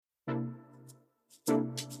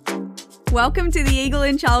Welcome to the Eagle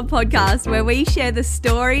and Child podcast, where we share the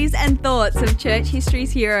stories and thoughts of church history's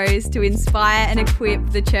heroes to inspire and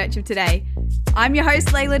equip the church of today. I'm your host,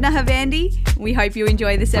 Layla Nahavandi. We hope you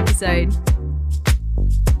enjoy this episode.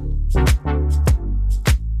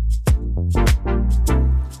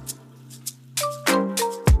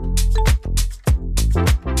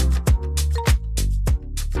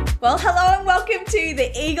 Well, hello and welcome to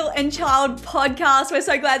the Eagle and Child podcast. We're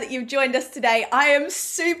so glad that you've joined us today. I am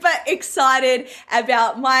super excited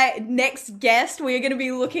about my next guest. We are going to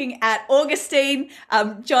be looking at Augustine.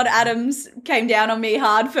 John Adams came down on me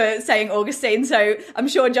hard for saying Augustine, so I'm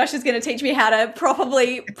sure Josh is going to teach me how to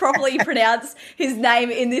properly pronounce his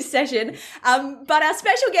name in this session. But our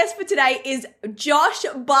special guest for today is Josh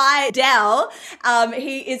Biedel.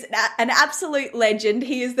 He is an absolute legend.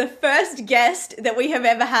 He is the first guest that we have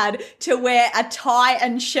ever had to wear a tie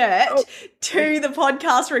and shirt to the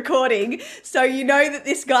podcast recording. So you know that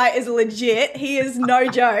this guy is legit. He is no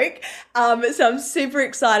joke. So I'm super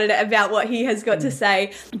excited about what he has got to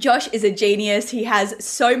say. Josh is a genius. He has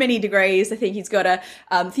so many degrees. I think he's got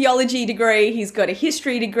a theology degree. He's got a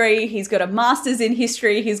history degree. He's got a master's in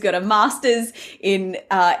history. He's got a master's in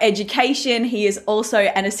education. He is also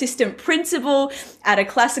an assistant principal at a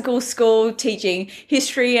classical school teaching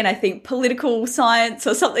history and I think political science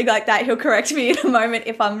or something like that. He'll correct me in a moment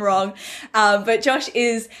if I'm wrong. But Josh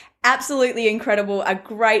is absolutely incredible, a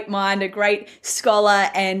great mind, a great scholar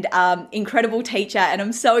and incredible teacher. And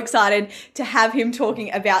I'm so excited to have him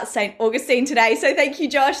talking about St. Augustine today. So thank you,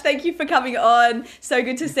 Josh. Thank you for coming on. So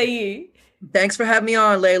good to see you. Thanks for having me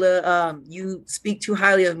on, Layla. You speak too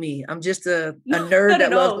highly of me. I'm just a nerd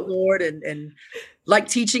that loves the Lord and like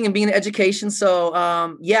teaching and being in education. So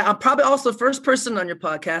I'm probably also the first person on your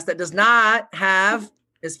podcast that does not have,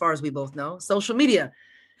 as far as we both know, social media.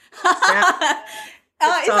 Is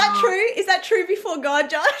that true? Is that true before God,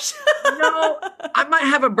 Josh? No, I might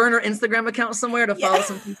have a burner Instagram account somewhere to follow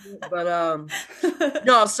some people, but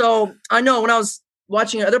no. So I know when I was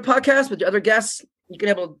watching other podcasts with other guests,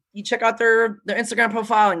 you check out their Instagram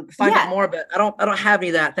profile and find out more. But I don't have any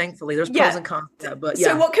of that, thankfully. There's pros and cons to that, but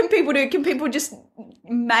So what can people do? Can people just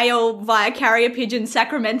mail via carrier pigeon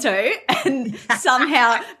Sacramento and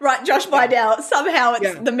somehow write Josh Biedel? Somehow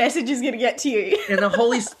the message is going to get to you. And the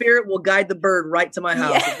Holy Spirit will guide the bird right to my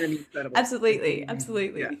house. It's going to be incredible.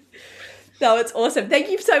 Absolutely. Yeah. No, it's awesome. Thank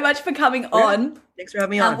you so much for coming on. Thanks for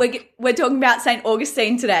having me on. We're talking about St.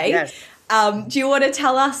 Augustine today. Yes. Do you want to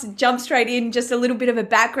tell us, jump straight in, just a little bit of a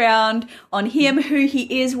background on him, who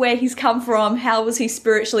he is, where he's come from, how was he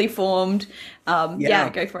spiritually formed?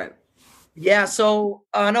 Go for it. Yeah, so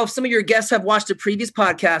I know some of your guests have watched a previous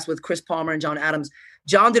podcast with Chris Palmer and John Adams.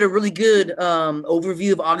 John did a really good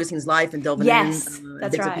overview of Augustine's life and delving in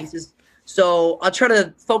bits and pieces. So I'll try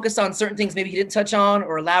to focus on certain things maybe he didn't touch on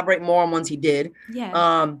or elaborate more on ones he did.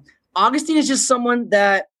 Yeah. Augustine is just someone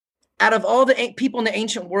that out of all the people in the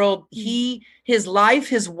ancient world, his life,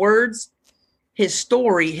 his words, his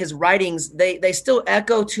story, his writings, they still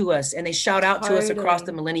echo to us and they shout out to us across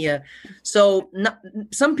the millennia. So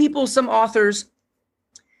some people, some authors,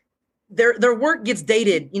 their work gets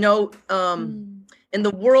dated, in the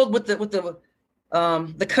world with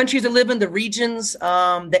the countries they live in, the regions,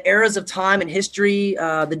 the eras of time and history,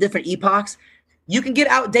 the different epochs, you can get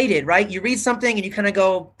outdated, right? You read something and you kind of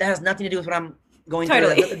go, that has nothing to do with what I'm going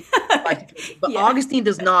through. But Augustine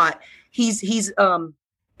does not. He's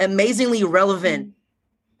amazingly relevant.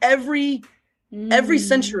 Every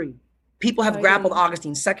century, people have grappled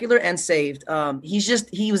Augustine, secular and saved.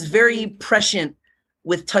 He was very prescient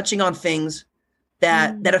with touching on things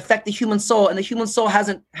that affect the human soul, and the human soul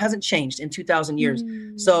hasn't changed in 2,000 years.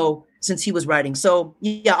 So since he was writing,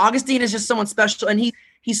 Augustine is just someone special, and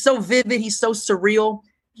he's so vivid, he's so surreal.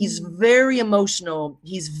 He's very emotional.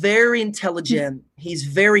 He's very intelligent. He's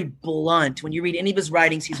very blunt. When you read any of his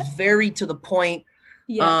writings, he's very to the point.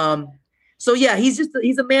 Yeah.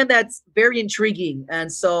 He's a man that's very intriguing. And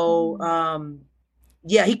so,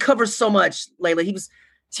 he covers so much, Layla. He was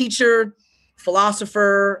teacher,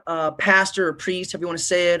 philosopher, pastor, or priest, however you want to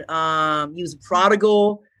say it. He was a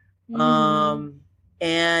prodigal. He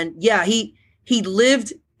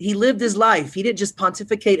lived his life. He didn't just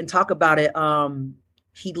pontificate and talk about it.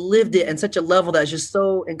 He lived it in such a level that's just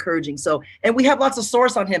so encouraging. So, and we have lots of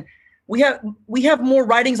source on him. We have more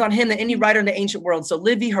writings on him than any writer in the ancient world. So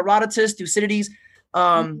Livy, Herodotus, Thucydides,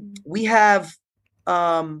 we have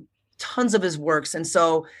tons of his works. And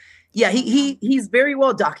so, he's very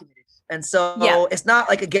well documented. And so it's not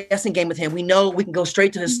like a guessing game with him. We know we can go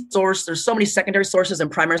straight to his source. There's so many secondary sources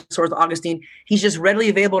and primary sources. Augustine, he's just readily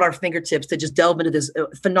available at our fingertips to just delve into this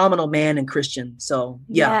phenomenal man and Christian. So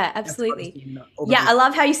yeah, absolutely. Yeah, I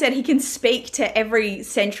love how you said he can speak to every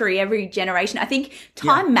century, every generation. I think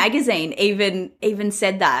Time magazine even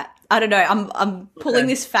said that. I don't know. I'm pulling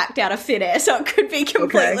this fact out of thin air, so it could be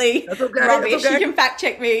completely rubbish. You can fact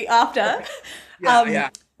check me after.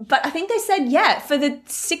 But I think they said, for the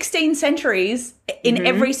 16 centuries, in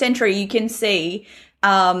every century, you can see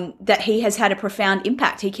that he has had a profound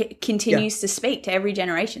impact. He continues to speak to every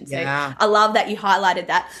generation. So I love that you highlighted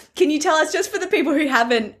that. Can you tell us, just for the people who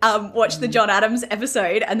haven't watched the John Adams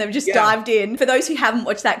episode and they've just dived in, for those who haven't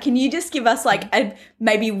watched that, can you just give us like a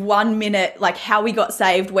maybe 1 minute, like how he got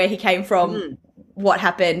saved, where he came from, what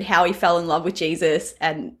happened, how he fell in love with Jesus,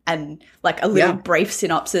 and like a little brief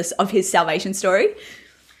synopsis of his salvation story?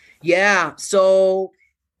 Yeah. So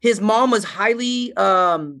his mom was highly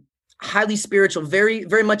spiritual, very,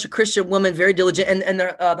 very much a Christian woman, very diligent. And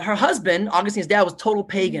her husband, Augustine's dad, was total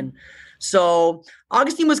pagan. So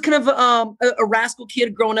Augustine was kind of a rascal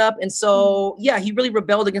kid growing up. And so, he really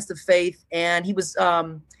rebelled against the faith. And he was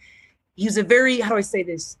a very, how do I say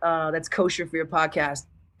this? That's kosher for your podcast.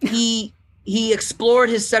 He explored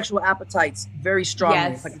his sexual appetites very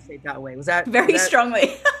strongly, if I can say it that way. Was that very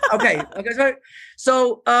strongly? Okay.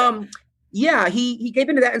 So, he gave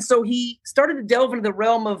into that. And so he started to delve into the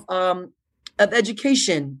realm of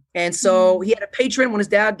education. And so he had a patron when his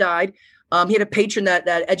dad died. He had a patron that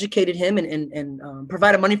educated him and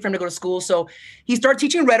provided money for him to go to school. So he started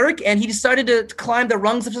teaching rhetoric, and he decided to climb the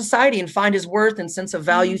rungs of society and find his worth and sense of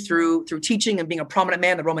value through teaching and being a prominent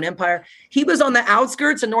man in the Roman Empire. He was on the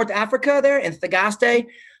outskirts of North Africa there in Thagaste,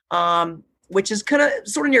 which is kind of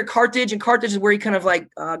sort of near Carthage. And Carthage is where he kind of like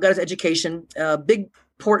got his education. Big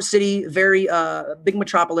port city, very big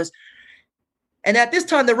metropolis. And at this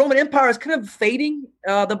time, the Roman Empire is kind of fading.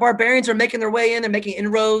 The barbarians are making their way in, they're making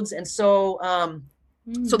inroads. And so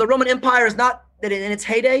so the Roman Empire is not in its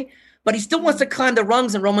heyday, but he still wants to climb the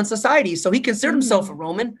rungs in Roman society. So he considered himself a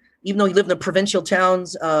Roman, even though he lived in the provincial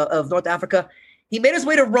towns of North Africa. He made his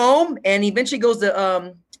way to Rome, and he eventually goes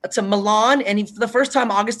to Milan. And for the first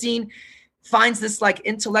time, Augustine finds this like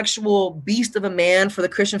intellectual beast of a man for the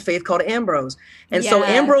Christian faith called Ambrose. And so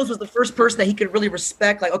Ambrose was the first person that he could really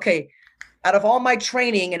respect. Like, okay, out of all my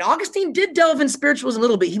training, and Augustine did delve in spiritualism a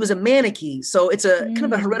little bit. He was a Manichae. So it's a kind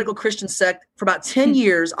of a heretical Christian sect. For about 10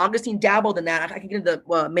 years, Augustine dabbled in that. I can get into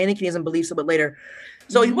Manichaeism beliefs a bit later.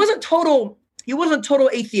 So he wasn't total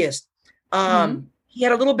atheist. He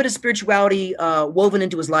had a little bit of spirituality woven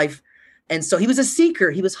into his life. And so he was a seeker.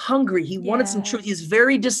 He was hungry. He wanted some truth. He was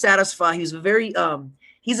very dissatisfied. He was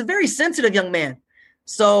he's a very sensitive young man.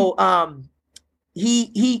 So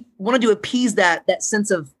he wanted to appease that sense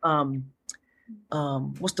of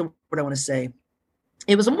what's the word I want to say?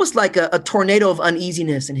 It was almost like a tornado of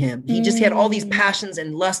uneasiness in him. He just had all these passions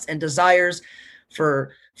and lusts and desires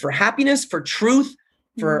for happiness, for truth,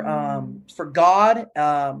 for God,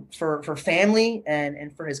 for family,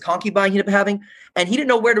 and for his concubine he ended up having. And he didn't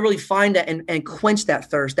know where to really find that and quench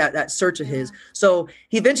that thirst, that search of his. So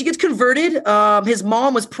he eventually gets converted. His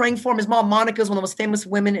mom was praying for him. His mom, Monica, is one of the most famous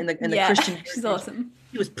women in the Christian. She's awesome.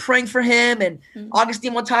 He was praying for him. And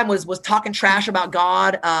Augustine one time was talking trash about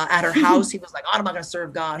God at her house. He was like, I'm not going to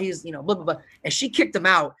serve God. He's, blah, blah, blah. And she kicked him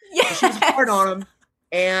out. And she was hard on him.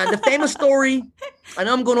 And the famous story, I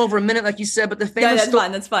know I'm going over a minute, like you said, but the famous story.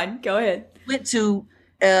 That's fine. Go ahead. Went to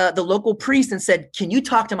the local priest and said, can you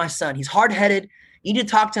talk to my son? He's hard-headed. You need to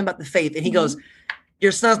talk to him about the faith. And he goes,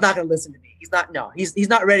 your son's not going to listen to me. He's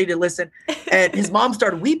not ready to listen. And his mom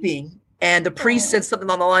started weeping. And the priest said something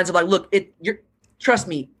on the lines of like, look, trust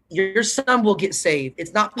me, your son will get saved.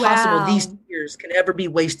 It's not possible these tears can ever be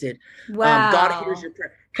wasted. Wow. God hears your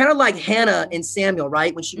prayer. Kind of like Hannah and Samuel,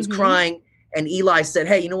 right? When she was crying and Eli said,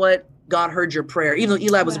 hey, you know what? God heard your prayer, even though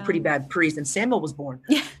Eli was a pretty bad priest and Samuel was born.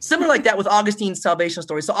 Yeah. Similar like that with Augustine's salvation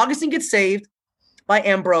story. So Augustine gets saved by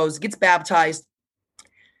Ambrose, gets baptized.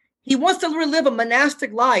 He wants to live a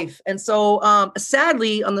monastic life. And so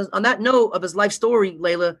sadly, on that note of his life story,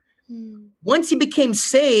 Layla, once he became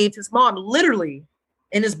saved, his mom literally,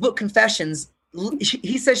 in his book Confessions,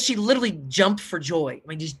 he says she literally jumped for joy. I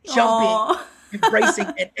mean, just jumping, embracing.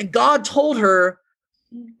 And God told her,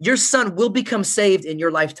 your son will become saved in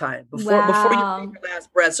your lifetime before you take your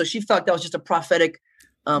last breath. So she felt that was just a prophetic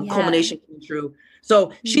culmination coming true.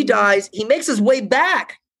 So she dies. He makes his way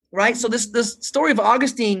back, right? So this story of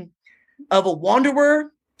Augustine, of a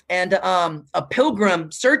wanderer and a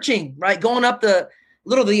pilgrim searching, right? Going up the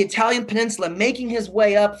Italian peninsula, making his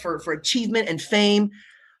way up for achievement and fame.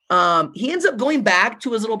 he ends up going back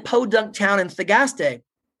to his little podunk town in Thagaste.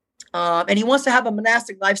 And he wants to have a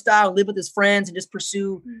monastic lifestyle, live with his friends, and just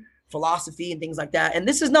pursue philosophy and things like that. And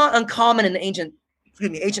this is not uncommon in the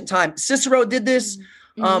ancient time. Cicero did this.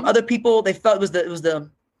 Other people, they felt it was the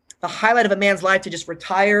highlight of a man's life to just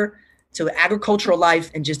retire to an agricultural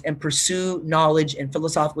life and pursue knowledge and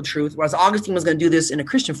philosophical truth. Whereas Augustine was going to do this in a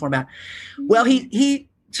Christian format. Well, he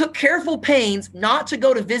took careful pains not to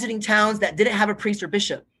go to visiting towns that didn't have a priest or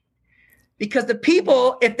bishop, because the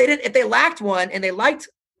people, if they lacked one and they liked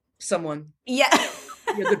someone, a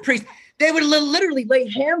good priest, they would literally lay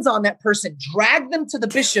hands on that person, drag them to the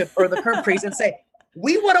bishop or the current priest and say,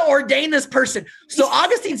 we want to ordain this person. So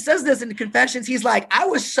Augustine says this in the Confessions. He's like, I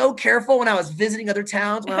was so careful when I was visiting other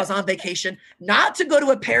towns, when I was on vacation, not to go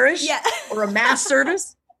to a parish or a mass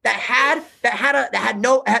service that had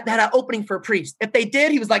an opening for a priest. If they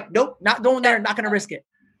did, he was like, nope, not going there, not going to risk it.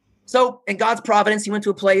 So in God's providence, he went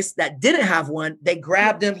to a place that didn't have one. They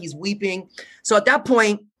grabbed him. He's weeping. So at that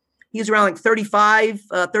point, he was around like 35,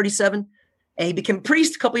 37. And he became a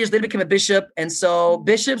priest. A couple years later, became a bishop. And so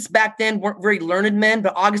bishops back then weren't very learned men,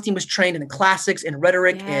 but Augustine was trained in the classics and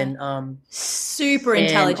rhetoric and super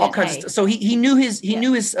intelligent. All kinds of stuff. So he knew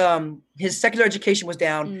his secular education was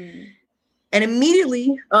down. And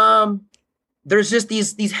immediately there's just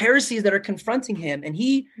these heresies that are confronting him. And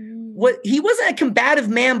he wasn't a combative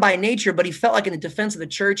man by nature, but he felt like in the defense of the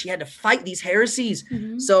church, he had to fight these heresies.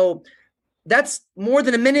 So that's more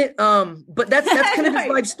than a minute. But that's kind of his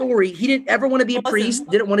life story. He didn't ever want to be a priest,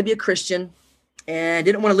 didn't want to be a Christian, and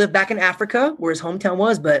didn't want to live back in Africa where his hometown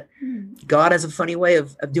was. But God has a funny way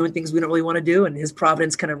of doing things we don't really want to do. And his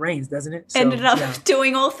providence kind of reigns, doesn't it? So, ended up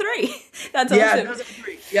doing all three. That's awesome. Those are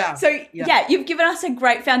three. Yeah. So you've given us a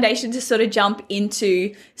great foundation to sort of jump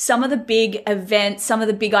into some of the big events, some of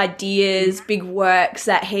the big ideas, big works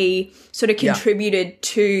that he sort of contributed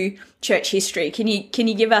to church history. Can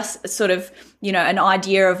you give us sort of, an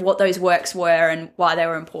idea of what those works were and why they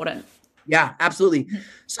were important? Yeah, absolutely.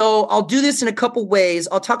 So I'll do this in a couple ways.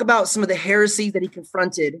 I'll talk about some of the heresies that he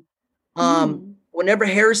confronted. Whenever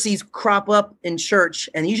heresies crop up in church,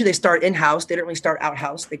 and usually they start in-house, they don't really start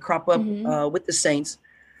out-house, they crop up with the saints.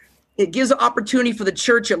 It gives an opportunity for the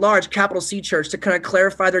church at large, capital C church, to kind of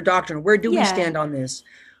clarify their doctrine. Where do we stand on this?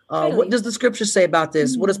 What does the scripture say about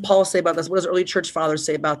this? What does Paul say about this? What does early church fathers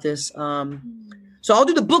say about this? So I'll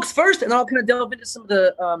do the books first, and then I'll kind of delve into some of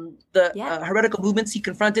the heretical movements he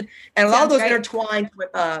confronted. And a lot of those intertwined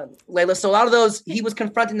with Layla. So a lot of those, he was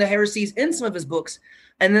confronting the heresies in some of his books.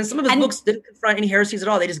 And then some of his books didn't confront any heresies at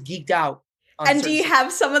all. They just geeked out. And do you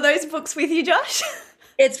have some of those books with you, Josh?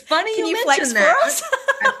 It's funny you mention that. For us?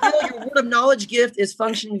 I feel your word of knowledge gift is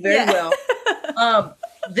functioning very well.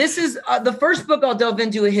 This is the first book I'll delve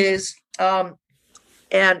into his. And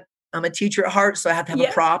I'm a teacher at heart, so I have to have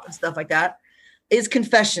a prop and stuff like that. Is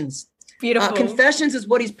Confessions. Beautiful. Confessions is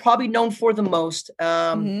what he's probably known for the most.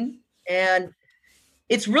 And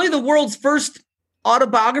it's really the world's first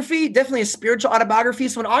autobiography, definitely a spiritual autobiography.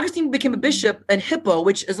 So when Augustine became a bishop in Hippo,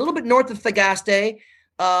 which is a little bit north of Thagaste,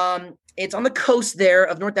 it's on the coast there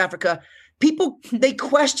of North Africa, people, they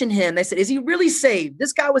questioned him. They said, is he really saved?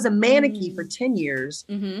 This guy was a manichae for 10 years.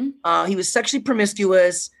 He was sexually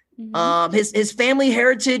promiscuous. His family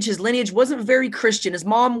heritage, his lineage wasn't very Christian. His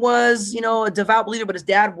mom was, a devout believer, but his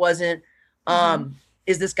dad wasn't.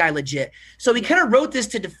 Is this guy legit? So he kind of wrote this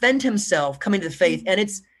to defend himself coming to the faith. And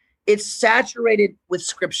it's saturated with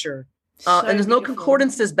scripture. And there's no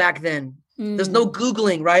concordances back then. There's no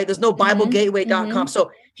Googling, right? There's no BibleGateway.com.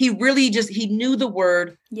 So he really he knew the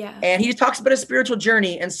word. And he just talks about his spiritual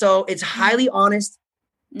journey. And so it's highly honest.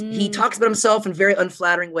 He talks about himself in very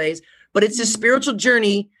unflattering ways, but it's his spiritual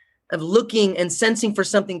journey of looking and sensing for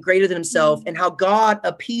something greater than himself and how God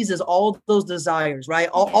appeases all those desires, right?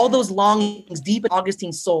 All those longings deep in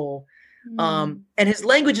Augustine's soul. And his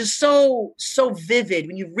language is so vivid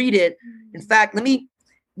when you read it. In fact, let me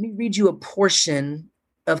read you a portion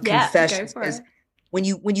of Confessions. Because when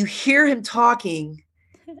you hear him talking,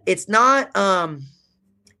 it's not how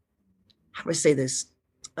do I say this?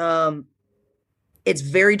 It's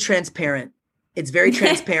very transparent. It's very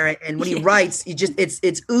transparent. And when he writes,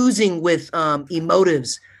 it's oozing with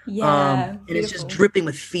emotives. And it's just dripping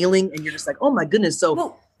with feeling. And you're just like, oh my goodness.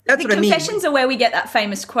 So that's what I mean. Confessions are where we get that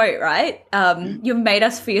famous quote, right? You've made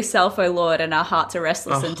us for yourself, O Lord, and our hearts are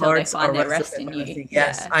restless until they find their rest in you.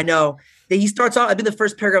 Yes, I know. He starts out, I think the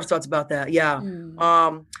first paragraph starts about that. Yeah.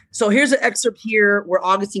 So here's an excerpt here where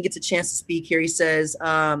Augustine gets a chance to speak here. He says,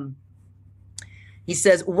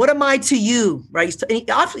 what am I to you? Right.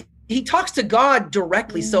 He talks to God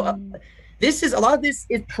directly. So a lot of this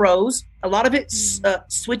is prose. A lot of it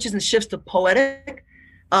switches and shifts to poetic.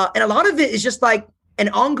 And a lot of it is just like an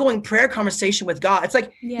ongoing prayer conversation with God. It's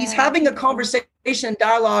like he's having a conversation,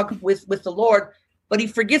 dialogue with the Lord, but he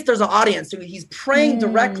forgets there's an audience. So he's praying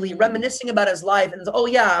directly, reminiscing about his life. And oh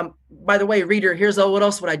yeah, by the way, reader, here's what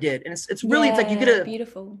else I did. And it's really, it's like you get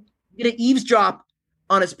an eavesdrop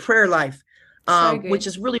on his prayer life, which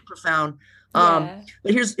is really profound. But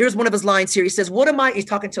here's one of his lines here. He says, he's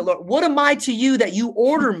talking to the Lord, what am I to you that you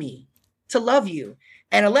order me to love you?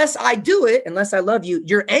 And unless I love you,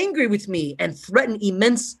 you're angry with me and threaten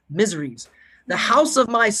immense miseries. The house of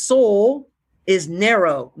my soul is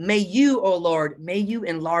narrow. May you, O Lord, may you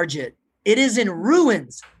enlarge it. It is in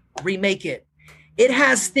ruins. Remake it. It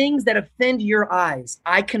has things that offend your eyes.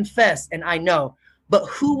 I confess and I know, but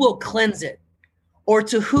who will cleanse it? Or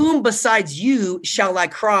to whom besides you shall I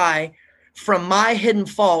cry from my hidden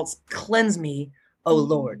faults? Cleanse me, O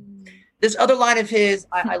Lord. This other line of his,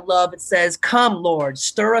 I love, it says, come, Lord,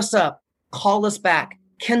 stir us up, call us back,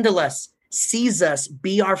 kindle us, seize us,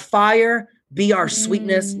 be our fire, be our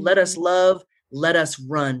sweetness, let us love, let us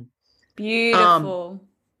run. Beautiful.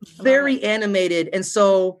 Very animated. And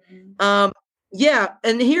so, and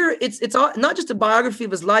here it's all, not just a biography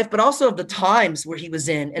of his life, but also of the times where he was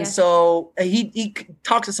in. And so he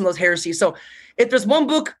talks to some of those heresies. So if there's one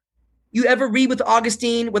book you ever read with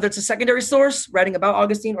Augustine, whether it's a secondary source writing about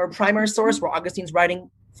Augustine or a primary source where Augustine's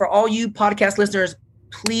writing, for all you podcast listeners,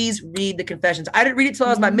 please read the Confessions. I didn't read it till I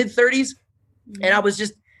was in my mid-30s, and I was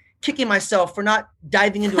just kicking myself for not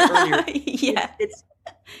diving into it earlier. It's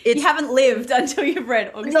you haven't lived until you've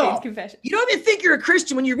read Augustine's Confessions. You don't even think you're a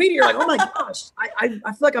Christian when you read it. You're like, oh my gosh, I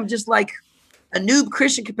feel like I'm just like a noob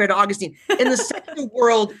Christian compared to Augustine. In the secular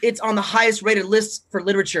world, it's on the highest rated list for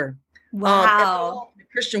literature. Wow. In the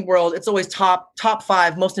Christian world, it's always top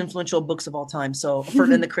 5 most influential books of all time. So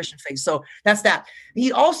in the Christian faith. So that's that.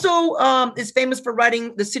 He also is famous for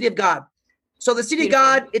writing The City of God. So The City of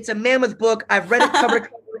God, it's a mammoth book. I've read it cover to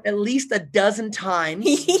cover at least a dozen times.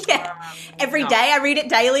 Every day I read it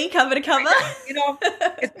daily, cover to cover.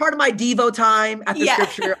 It's part of my Devo time after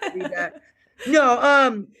scripture. I read that.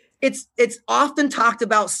 No, it's often talked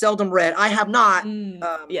about, seldom read. I have not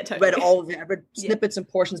read all of it. I've read snippets and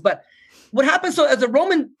portions. But what happened, so as the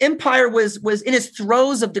Roman Empire was in its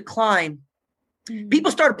throes of decline,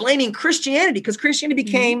 people started blaming Christianity because Christianity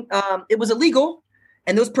became, it was illegal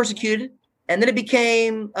and it was persecuted. And then it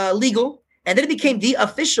became legal. And then it became the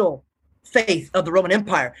official faith of the Roman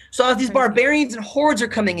Empire. So as these barbarians and hordes are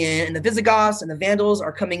coming in, and the Visigoths and the Vandals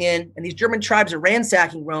are coming in, and these German tribes are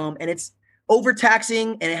ransacking Rome, and it's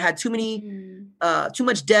overtaxing, and it had too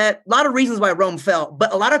much debt. A lot of reasons why Rome fell,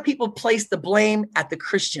 but a lot of people place the blame at the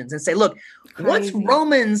Christians and say, look, once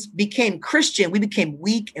Romans became Christian, we became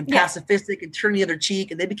weak and pacifistic and turned the other cheek,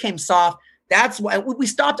 and they became soft. That's why we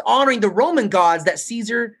stopped honoring the Roman gods that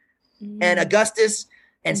Caesar and Augustus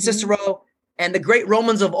and Cicero and the great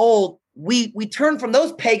Romans of old. We turned from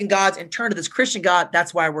those pagan gods and turned to this Christian God.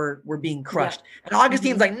 That's why we're being crushed. And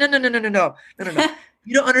Augustine's like, no.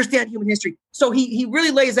 You don't understand human history. So he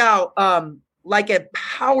really lays out like a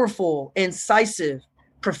powerful, incisive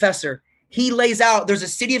professor. He lays out there's a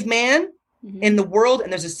city of man in the world,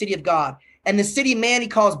 and there's a city of God. And the city of man he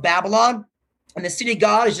calls Babylon, and the city of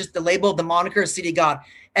God is just the label of the moniker, city of God.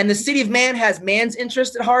 And the city of man has man's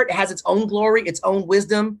interest at heart. It has its own glory, its own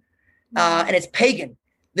wisdom, and it's pagan.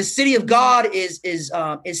 The city of God is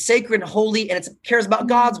sacred and holy, and it cares about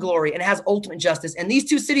God's glory, and it has ultimate justice. And these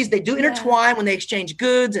two cities, they do intertwine when they exchange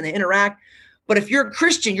goods and they interact. But if you're a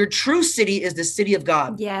Christian, your true city is the city of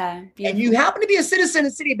God. Yeah. Beautiful. And you happen to be a citizen in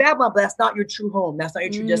the city of Babylon, but that's not your true home. That's not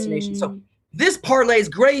your true destination. So this parlays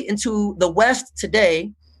great into the West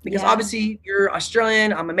today, because obviously you're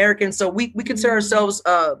Australian, I'm American. So we consider ourselves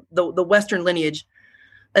the Western lineage.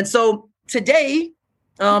 And so today,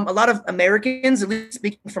 a lot of Americans, at least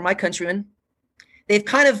speaking for my countrymen,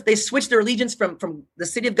 they switched their allegiance from the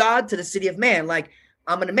city of God to the city of man. Like,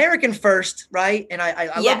 I'm an American first, right? And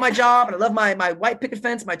I love my job, and I love my white picket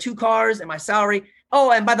fence, my 2 cars, and my salary.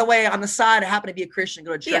 Oh, and by the way, on the side, I happen to be a Christian,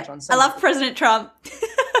 go to church on Sunday. I love President Trump.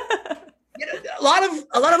 A lot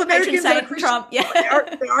of Americans are Christian. Trump, they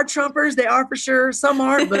are Trumpers. They are for sure. Some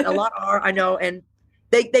aren't, but a lot are, I know. And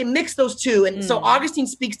they mix those two. And so Augustine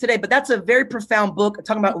speaks today, but that's a very profound book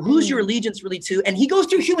talking about who's your allegiance really to. And he goes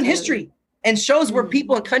through human history and shows where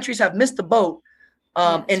people and countries have missed the boat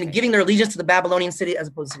and giving their allegiance to the Babylonian city as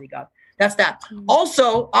opposed to the city God. That's that.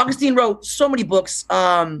 Also, Augustine wrote so many books.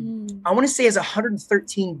 I want to say he has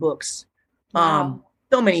 113 books. So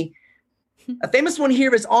many. A famous one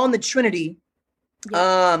here is On the Trinity.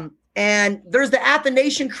 And there's the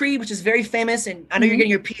Athanasian Creed, which is very famous. And I know you're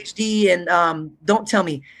getting your PhD. And don't tell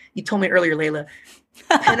me, you told me earlier, Layla,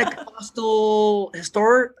 Pentecostal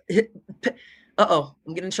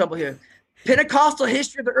I'm getting in trouble here. Pentecostal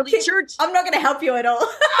history of the early church. I'm not going to help you at all.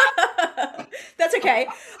 That's okay.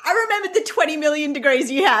 I remembered the 20 million degrees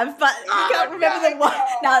you have, but you can't remember the one.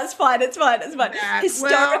 No, it's fine. It's fine.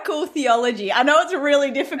 Historical theology. I know it's really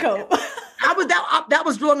difficult. That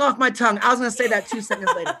was rolling off my tongue. I was going to say that 2 seconds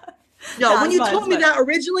later. No, when you told me that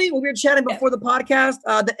originally, when we were chatting before the podcast,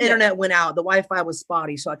 the internet went out. The Wi-Fi was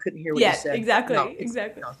spotty, so I couldn't hear what you said. Exactly. No,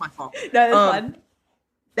 exactly. No, it's my fault. No, that's fine.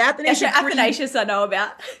 The Athanasius I know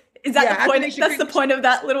about. Is that the point? That's the point of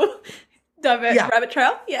that little rabbit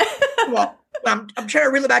trail? Yeah. Well, I'm trying to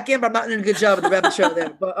reel it back in, but I'm not doing a good job of the rabbit trail there.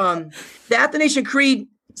 But the Athanasian Creed,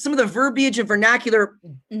 some of the verbiage and vernacular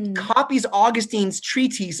copies Augustine's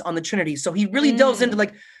treatise on the Trinity. So he really delves into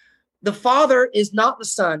like, the Father is not the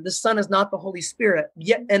Son is not the Holy Spirit.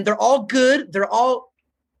 Yet, and they're all good, they're all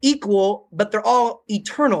equal, but they're all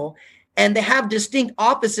eternal, and they have distinct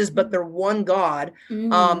offices, but they're one God.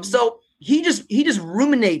 So he just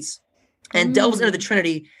ruminates and delves into the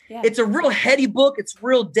Trinity. Yeah. It's a real heady book. It's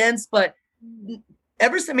real dense, but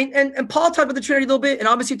and Paul talked about the Trinity a little bit, and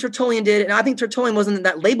obviously Tertullian did. And I think Tertullian wasn't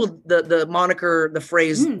that labeled the moniker, the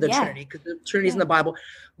phrase, Trinity, because the Trinity is in the Bible.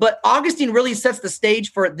 But Augustine really sets the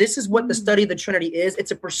stage for this is what the study of the Trinity is. It's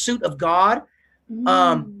a pursuit of God.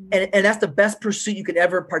 And that's the best pursuit you could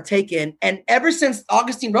ever partake in. And ever since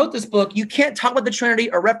Augustine wrote this book, you can't talk about the Trinity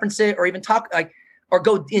or reference it or even talk or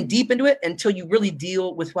go in deep into it until you really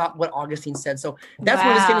deal with what Augustine said. So that's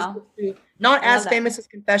one of his famous books too. Not as famous as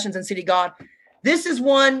Confessions and City God. This is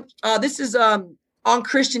one. This is on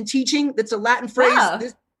Christian teaching. That's a Latin phrase. Wow.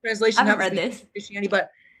 This translation I haven't read this. Christianity, but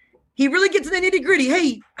he really gets in the nitty gritty.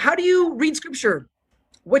 Hey, how do you read Scripture?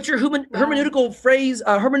 What's your hermeneutical phrase?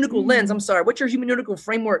 Hermeneutical lens. I'm sorry. What's your hermeneutical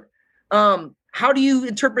framework? How do you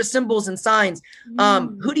interpret symbols and signs?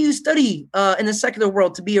 Who do you study in the secular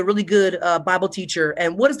world to be a really good Bible teacher?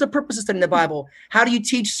 And what is the purpose of studying the Bible? How do you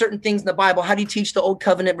teach certain things in the Bible? How do you teach the Old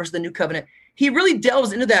Covenant versus the New Covenant? He really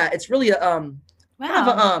delves into that. It's really a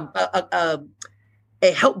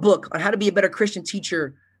help book on how to be a better Christian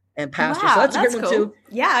teacher and pastor. So that's a great one too.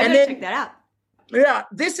 Yeah, I'm going to check that out. Yeah,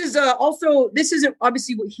 this is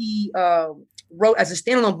obviously what he wrote as a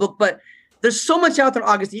standalone book, but there's so much out there,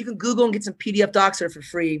 Augustine. You can Google and get some PDF docs that are for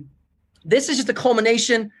free. This is just a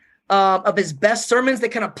culmination of his best sermons. They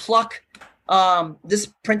kind of pluck this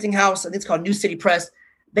printing house, I think it's called New City Press.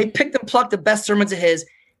 They picked and plucked the best sermons of his.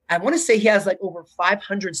 I want to say he has like over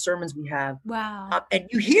 500 sermons we have. Wow. And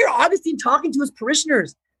you hear Augustine talking to his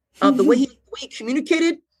parishioners, the way he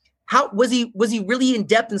communicated. How was he really in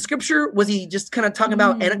depth in Scripture? Was he just kind of talking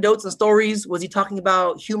about anecdotes and stories? Was he talking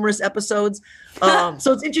about humorous episodes?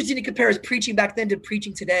 So it's interesting to compare his preaching back then to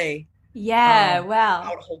preaching today. Yeah, wow.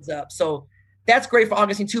 How it holds up. So that's great for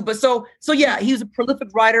Augustine too. But so yeah, he was a prolific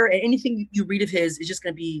writer, and anything you read of his is just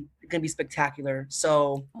gonna be spectacular.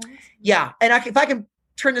 So yeah, and if I can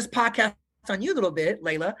turn this podcast on you a little bit,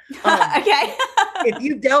 Layla. Okay. If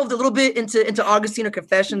you delved a little bit into Augustine or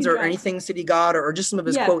Confessions or anything City God or just some of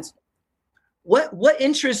his quotes, what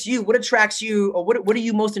interests you? What attracts you? Or what are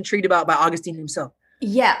you most intrigued about by Augustine himself?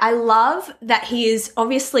 Yeah, I love that he is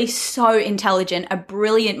obviously so intelligent, a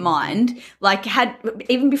brilliant mind, like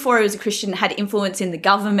even before he was a Christian, had influence in the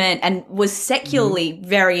government and was secularly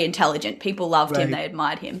very intelligent. People loved him. They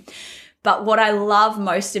admired him. But what I love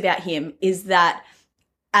most about him is that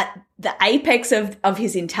at the apex of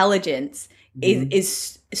his intelligence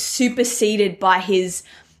is superseded by his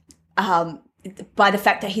by the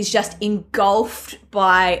fact that he's just engulfed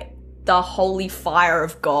by the holy fire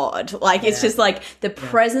of God. Like it's just like the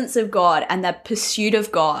presence of God and the pursuit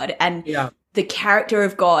of God and the character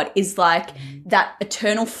of God is like that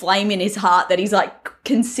eternal flame in his heart that he's like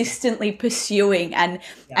consistently pursuing and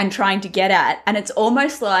trying to get at. And it's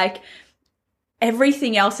almost like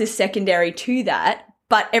everything else is secondary to that.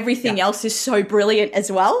 But everything else is so brilliant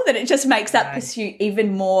as well that it just makes that pursuit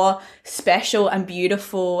even more special and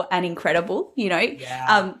beautiful and incredible, you know?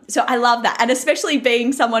 Yeah. So I love that. And especially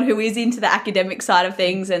being someone who is into the academic side of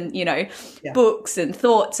things and, you know, books and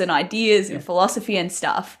thoughts and ideas and philosophy and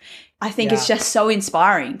stuff, I think it's just so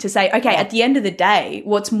inspiring to say, okay, at the end of the day,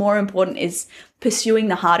 what's more important is pursuing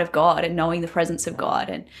the heart of God and knowing the presence of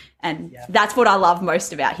God. And that's what I love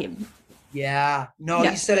most about him. Yeah. No,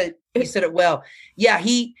 you said it. He said it well. Yeah,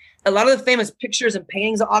 a lot of the famous pictures and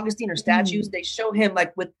paintings of Augustine or statues, they show him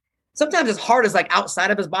like with sometimes as hard as like outside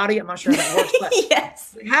of his body. I'm not sure if that works, but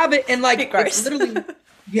they have it and like it's literally,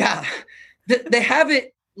 they have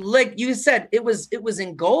it like you said. It was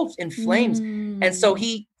engulfed in flames, and so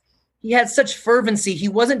he had such fervency. He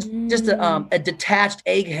wasn't just a detached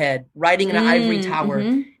egghead riding in an ivory tower.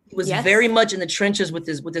 He He was Yes. very much in the trenches with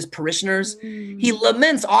his parishioners. He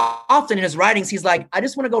laments often in his writings. He's like, I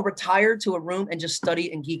just want to go retire to a room and just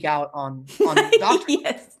study and geek out on doctrine.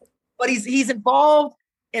 Yes. But he's involved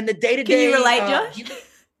in the day-to-day. Can you relate,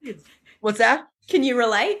 Josh? What's that? Can you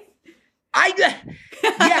relate?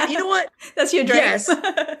 Yeah, you know what? That's your dream. Yes,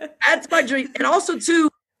 that's my dream. And also, too,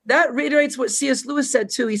 that reiterates what C.S. Lewis said,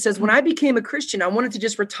 too. He says, when I became a Christian, I wanted to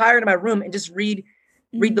just retire to my room and just read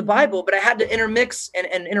the Bible, but I had to intermix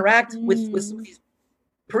and interact with some of these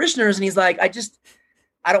parishioners. And he's like, I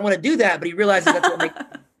don't want to do that. But he realizes that's what makes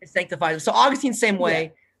it sanctifies him. So Augustine, same way. Yeah.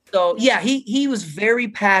 So yeah, he was very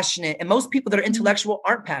passionate. And most people that are intellectual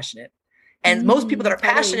aren't passionate. And most people that are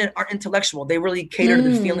passionate are intellectual. They really cater to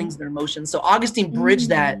their feelings, their emotions. So Augustine bridged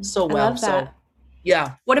that so well. I love that. So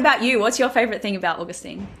yeah. What about you? What's your favorite thing about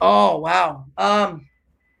Augustine? Oh, wow.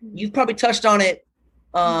 You've probably touched on it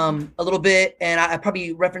a little bit, and I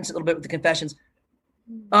probably referenced it a little bit with the Confessions.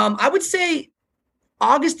 I would say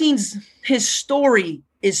his story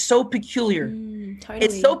is so peculiar. Totally.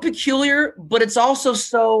 It's so peculiar, but it's also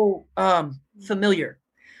so familiar.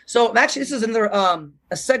 So actually, this is another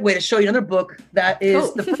a segue to show you another book that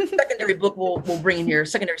is the first secondary book we'll bring in here,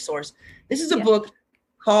 secondary source. This is a book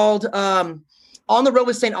called On the Road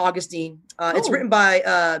with St. Augustine. It's written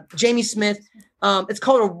by Jamie Smith. It's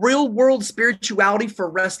called A Real World Spirituality for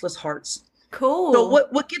Restless Hearts. Cool. So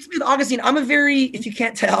what gets me with Augustine, if you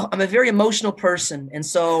can't tell, I'm a very emotional person. And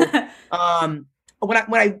so when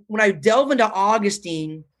I delve into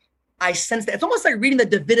Augustine, I sense that it's almost like reading the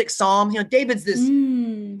Davidic Psalms. You know, David's this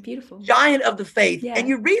beautiful giant of the faith. Yeah. And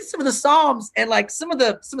you read some of the Psalms and like some of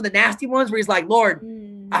the nasty ones where he's like, Lord,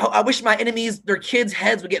 I wish my enemies, their kids'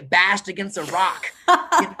 heads would get bashed against a rock.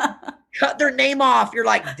 You know, cut their name off. You're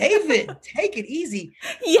like, David, take it easy.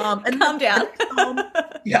 Yeah, and calm down.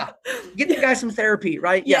 Get the guy some therapy,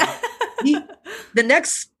 right? Yeah. The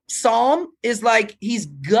next Psalm is like he's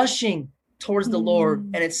gushing towards the Lord,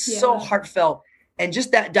 and it's so heartfelt. And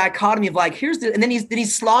just that dichotomy of like, and then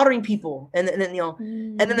he's slaughtering people, and then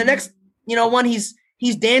and then the next one he's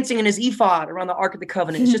dancing in his ephod around the Ark of the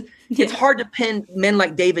Covenant. It's just it's hard to pin men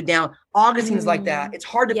like David down. Augustine's like that. It's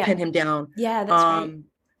hard to pin him down. Yeah, that's right.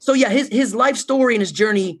 So yeah, his life story and his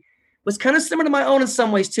journey was kind of similar to my own in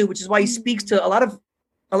some ways too, which is why he speaks to a lot of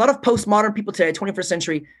postmodern people today, 21st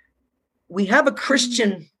century. We have a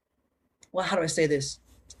Christian, well, how do I say this?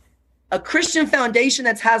 A Christian foundation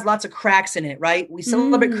that has lots of cracks in it, right? We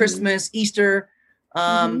celebrate Christmas, Easter.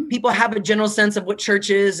 People have a general sense of what church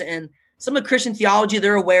is and some of the Christian theology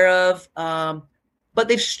they're aware of, but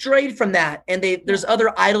they've strayed from that. And there's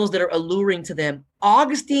other idols that are alluring to them.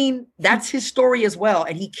 Augustine, that's his story as well.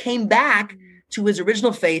 And he came back to his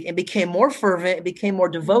original faith and became more fervent and became more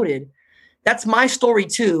devoted. That's my story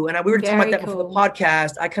too. And we were talking about that before the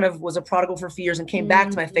podcast. I kind of was a prodigal for a few years and came back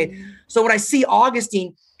to my faith. So when I see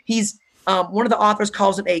Augustine, he's one of the authors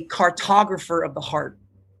calls it a cartographer of the heart.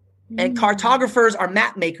 And cartographers are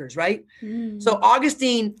map makers, right? So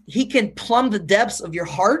Augustine, he can plumb the depths of your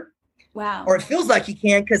heart. Wow. Or it feels like he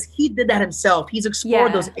can because he did that himself. He's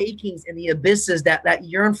explored those achings and the abysses that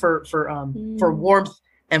yearn for warmth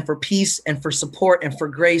and for peace and for support and for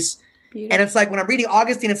grace. Beautiful. And it's like when I'm reading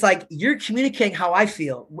Augustine, it's like you're communicating how I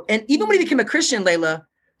feel. And even when he became a Christian, Layla,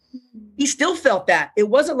 he still felt that. It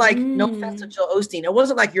wasn't like, no offense to Joel Osteen, it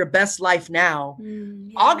wasn't like your best life now.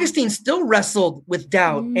 Augustine still wrestled with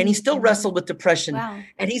doubt and he still wrestled with depression. Wow.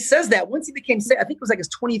 And he says that once he became, I think it was like his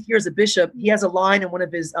 20th year as a bishop, he has a line in one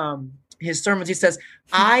of his sermons. He says,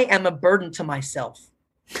 I am a burden to myself.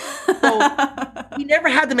 So he never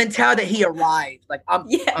had the mentality that he arrived. Like I'm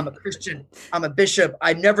a Christian, I'm a bishop.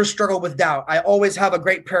 I never struggle with doubt. I always have a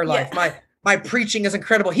great prayer life. My preaching is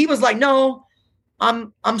incredible. He was like, no,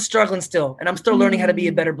 I'm struggling still, and I'm still learning how to be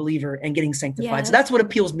a better believer and getting sanctified. Yeah. So that's what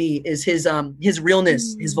appeals me is his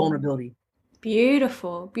realness, his vulnerability.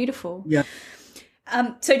 Beautiful. Yeah.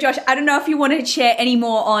 So Josh, I don't know if you want to share any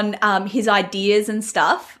more on his ideas and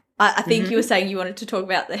stuff. I think you were saying you wanted to talk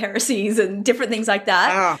about the heresies and different things like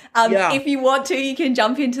that. If you want to, you can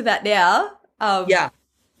jump into that now. Yeah,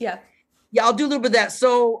 I'll do a little bit of that.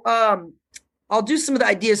 So I'll do some of the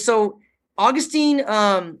ideas. So Augustine,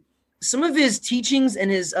 some of his teachings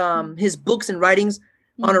and his books and writings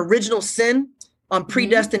on original sin, on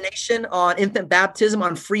predestination, on infant baptism,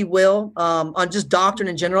 on free will, on just doctrine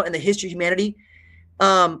in general and the history of humanity.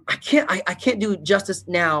 I can't do justice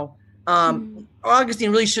now. Augustine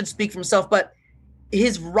really should speak for himself, but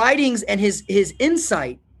his writings and his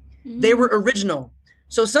insight, they were original.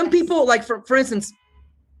 So some people, like for instance,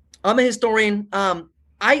 I'm a historian.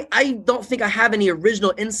 I don't think I have any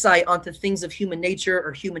original insight onto things of human nature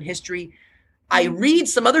or human history. I read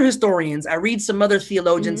some other historians, I read some other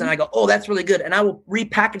theologians, and I go, oh, that's really good. And I will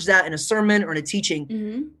repackage that in a sermon or in a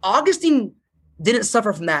teaching. Augustine didn't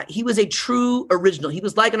suffer from that. He was a true original. He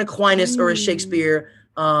was like an Aquinas or a Shakespeare.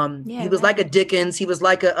 He was like a Dickens. He was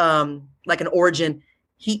like an Origen.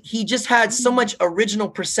 He just had so much original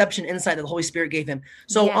perception insight that the Holy Spirit gave him.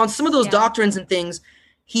 So on some of those doctrines and things,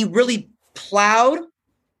 he really plowed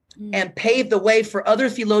and paved the way for other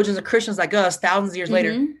theologians and Christians like us thousands of years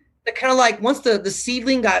later. That kind of like once the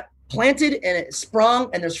seedling got planted and it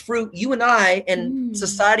sprung and there's fruit, you and I and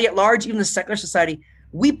society at large, even the secular society,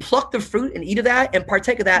 we pluck the fruit and eat of that and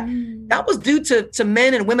partake of that. That was due to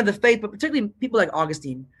men and women of the faith, but particularly people like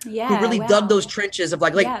Augustine, who really dug those trenches of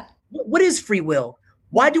like what is free will?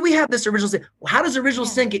 Why do we have this original sin? How does original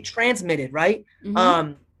sin get transmitted, right?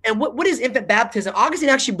 And what is infant baptism? Augustine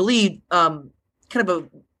actually believed, kind of a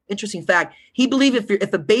interesting fact, he believed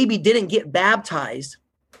if a baby didn't get baptized,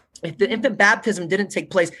 if the infant baptism didn't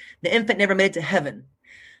take place, the infant never made it to heaven.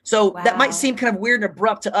 So that might seem kind of weird and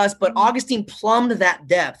abrupt to us, but Augustine plumbed that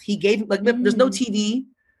depth. He gave, like, there's no TV.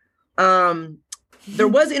 There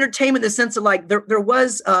was entertainment in the sense of like, there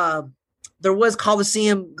was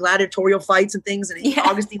Colosseum gladiatorial fights and things. And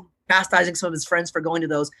Augustine chastising some of his friends for going to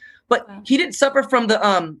those, but he didn't suffer from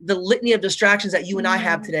the litany of distractions that you and I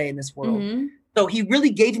have today in this world. So he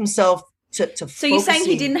really gave himself to So you're saying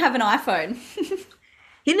he didn't have an iPhone?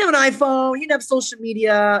 He didn't have an iPhone. He didn't have social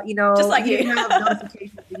media, just like he didn't have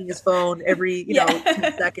notifications hitting his phone every,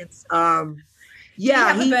 10 seconds. Did he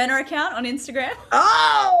have a burner account on Instagram?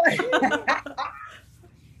 Oh,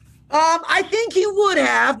 I think he would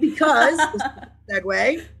have because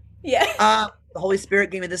segue. The Holy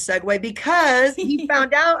Spirit gave me this segue because he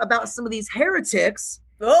found out about some of these heretics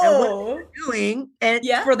and what they were doing. And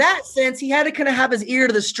for that sense, he had to kind of have his ear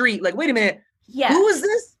to the street. Like, wait a minute. Who is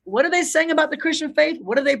this? What are they saying about the Christian faith?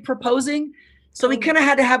 What are they proposing? So he kind of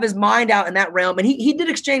had to have his mind out in that realm. And he did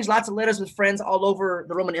exchange lots of letters with friends all over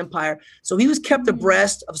the Roman Empire. So he was kept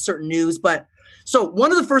abreast of certain news. But so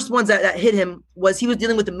one of the first ones that hit him was he was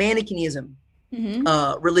dealing with the Manichaeism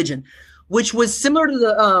religion, which was similar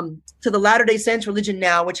to the Latter-day Saints religion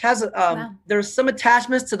now, which has there's some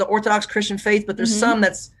attachments to the Orthodox Christian faith, but there's some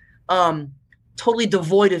that's totally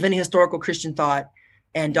devoid of any historical Christian thought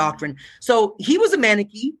and doctrine. So he was a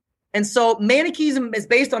Manichae. And so Manichaeism is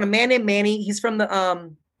based on a man named Mani. He's from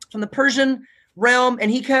the Persian realm. And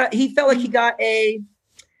he felt like he got he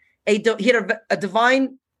had a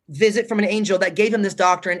divine visit from an angel that gave him this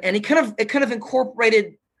doctrine. And it kind of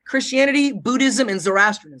incorporated Christianity, Buddhism, and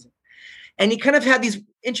Zoroastrianism. And he kind of had these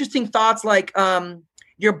interesting thoughts like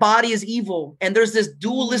your body is evil. And there's this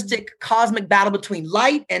dualistic cosmic battle between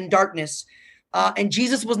light and darkness. And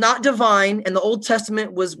Jesus was not divine, and the Old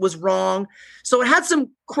Testament was wrong. So it had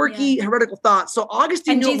some quirky heretical thoughts. So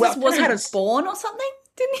Augustine knew Jesus wasn't born or something,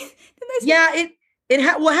 didn't he? It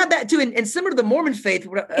had that too. And similar to the Mormon faith,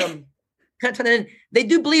 they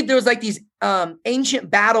do believe there was like these ancient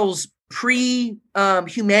battles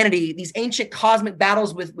pre-humanity, these ancient cosmic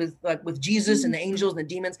battles with Jesus and the angels and the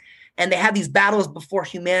demons. And they had these battles before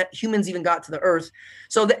humans even got to the earth.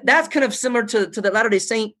 So that's kind of similar to the Latter-day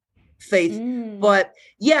Saint faith. But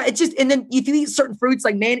it's just, and then if you eat certain fruits,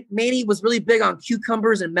 like Manny was really big on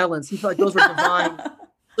cucumbers and melons. He felt like those were divine.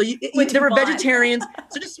 So they were vegetarians.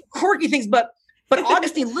 So just quirky things, but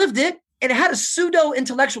Augustine lived it, and it had a pseudo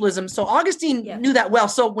intellectualism. So Augustine knew that well.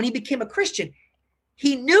 So when he became a Christian,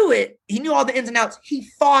 he knew it. He knew all the ins and outs. He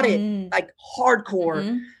fought it like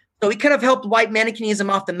hardcore. So he kind of helped wipe Manichaeism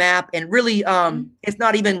off the map, and really it's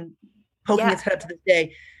not even poking its head up to this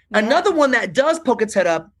day. Another one that does poke its head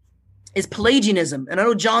up is Pelagianism. And I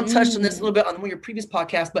know John touched on this a little bit on one of your previous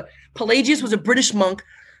podcasts, but Pelagius was a British monk,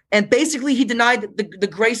 and basically he denied the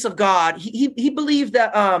grace of God. He believed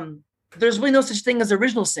that there's really no such thing as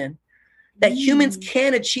original sin, that humans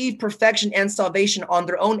can achieve perfection and salvation on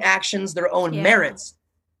their own actions, their own merits.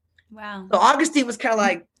 Wow. So Augustine was kind of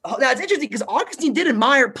like, that's interesting, because Augustine did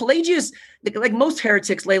admire Pelagius. Like most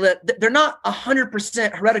heretics, Layla, they're not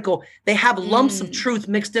 100% heretical. They have lumps of truth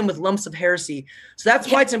mixed in with lumps of heresy. So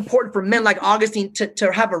that's why it's important for men like Augustine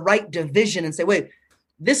to have a right division and say, wait,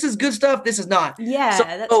 this is good stuff, this is not.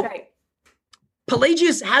 That's great.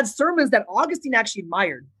 Pelagius had sermons that Augustine actually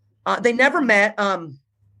admired. They never met.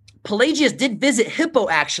 Pelagius did visit Hippo,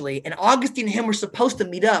 actually, and Augustine and him were supposed to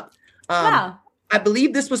meet up. Wow. I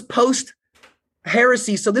believe this was post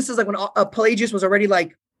heresy. So this is like when Pelagius was already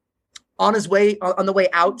like on the way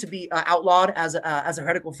out to be outlawed as a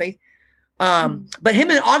heretical faith. But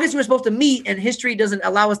him and Augustine were supposed to meet, and history doesn't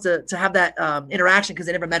allow us to have that interaction because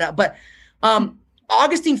they never met up. But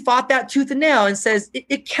Augustine fought that tooth and nail and says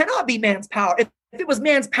it cannot be man's power. if it was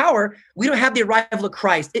man's power, we don't have the arrival of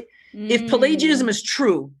Christ. If Pelagianism is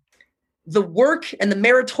true, the work and the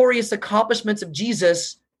meritorious accomplishments of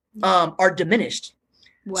Jesus are diminished.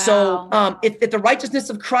 Wow. So if the righteousness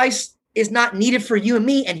of Christ is not needed for you and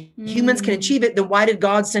me, and humans can achieve it, then why did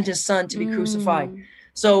God send his son to be crucified?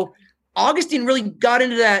 So Augustine really got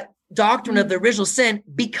into that doctrine of the original sin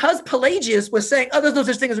because Pelagius was saying, oh, there's no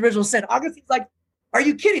such thing as original sin. Augustine's like, are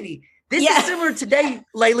you kidding me? This is similar today,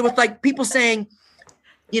 Layla, with like people saying,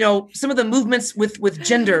 some of the movements with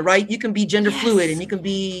gender, right? You can be gender fluid and you can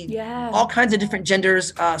be all kinds of different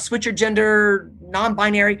genders, switch your gender,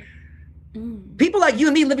 non-binary. People like you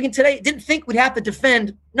and me living in today didn't think we'd have to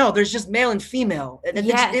defend. No, there's just male and female. And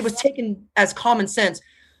it was taken as common sense.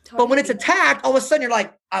 Totally. But when it's attacked, all of a sudden you're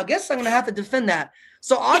like, I guess I'm going to have to defend that.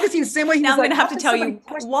 So Augustine, same way. Now I'm going to have to tell you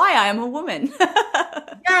why I am a woman.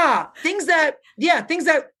 Things that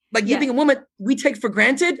like you being a woman, we take for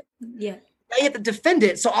granted. Yeah. Now you have to defend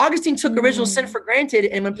it. So Augustine took original sin for granted.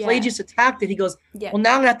 And when Pelagius attacked it, he goes, well,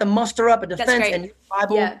 now I'm going to have to muster up a defense and use the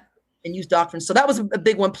Bible and use doctrine. So that was a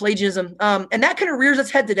big one, Pelagianism. And that kind of rears its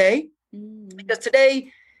head today because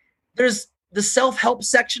today there's the self-help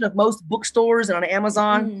section of most bookstores and on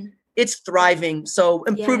Amazon. It's thriving. So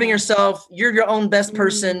improving yourself, you're your own best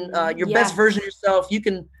person, your best version of yourself. You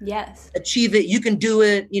can achieve it. You can do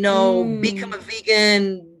it, become a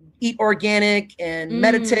vegan, eat organic and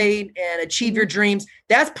meditate and achieve your dreams.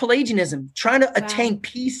 That's Pelagianism, trying to attain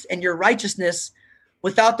peace and your righteousness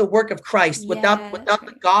without the work of Christ, without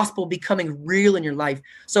the gospel becoming real in your life.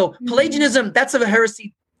 So Pelagianism, that's a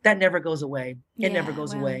heresy that never goes away. It never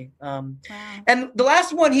goes away. And the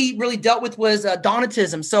last one he really dealt with was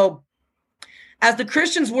Donatism. So as the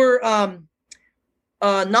Christians were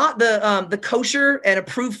not the kosher and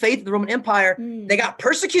approved faith of the Roman Empire, they got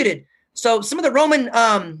persecuted. So some of the Roman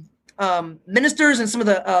ministers and some of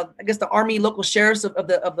the, the army, local sheriffs of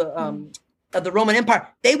the Roman Empire,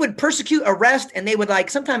 they would persecute, arrest, and they would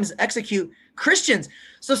sometimes execute Christians.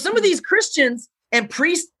 So some of these Christians and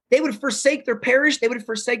priests, they would forsake their parish, they would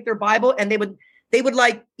forsake their Bible, and they would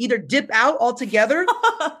either dip out altogether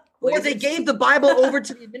or they gave the Bible over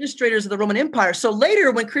to the administrators of the Roman Empire. So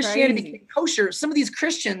later when Christianity became kosher, some of these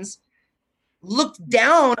Christians looked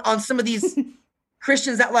down on some of these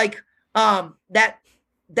Christians that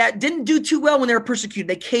didn't do too well when they were persecuted.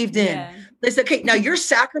 They caved in. Yeah. They said, okay, now your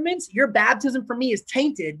sacraments, your baptism for me is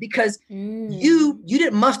tainted because you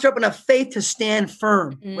didn't muster up enough faith to stand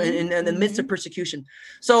firm in the midst of persecution.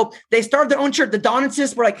 So they started their own church. The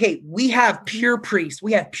Donatists were like, hey, we have pure priests.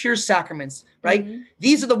 We have pure sacraments, right?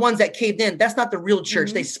 These are the ones that caved in. That's not the real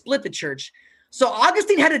church. They split the church. So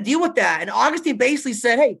Augustine had to deal with that. And Augustine basically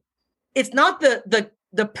said, hey, it's not the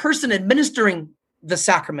person administering the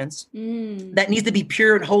sacraments that needs to be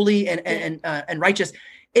pure and holy and righteous.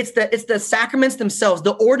 It's the sacraments themselves.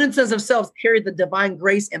 The ordinances themselves carry the divine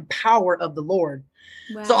grace and power of the Lord.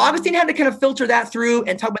 Wow. So Augustine had to kind of filter that through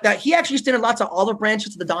and talk about that. He actually extended lots of olive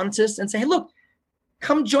branches to the Donatists and say, hey, look,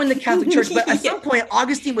 come join the Catholic Church. But at some point,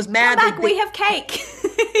 Augustine was mad. Come back, we have cake.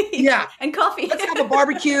 And coffee. Let's have a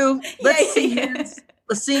barbecue. Let's sing hands.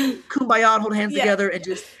 Let's sing Kumbaya, hold hands together, and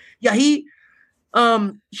just, he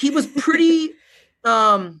was pretty,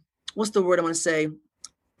 what's the word I want to say?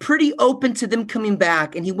 Pretty open to them coming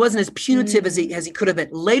back, and he wasn't as punitive as he could have been.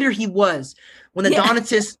 Later he was, when the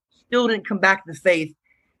Donatists still didn't come back to the faith.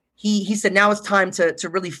 He said now it's time to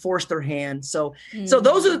really force their hand. So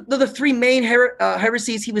those are the three main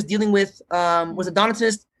heresies he was dealing with. Was the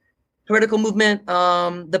Donatist heretical movement,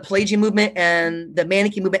 the Pelagian movement, and the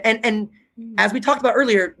Manichaean movement. And as we talked about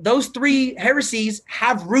earlier, those three heresies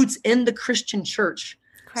have roots in the Christian church.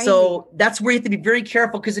 Crazy. So that's where you have to be very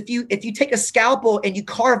careful, because if you take a scalpel and you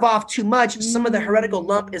carve off too much, some of the heretical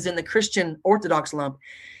lump is in the Christian Orthodox lump.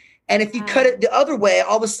 And if you cut it the other way,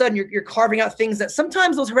 all of a sudden you're carving out things that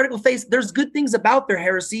sometimes those heretical faiths, there's good things about their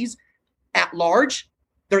heresies at large,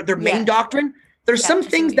 their main doctrine. There's some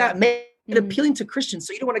things that make it appealing to Christians,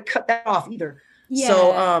 so you don't want to cut that off either. Yeah.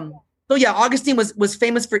 So Augustine was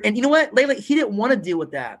famous for, and you know what, Layla, he didn't want to deal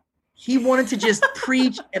with that. He wanted to just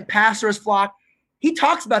preach and pastor his flock. He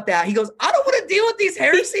talks about that. He goes, I don't want to deal with these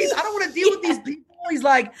heresies. I don't want to deal with these people. He's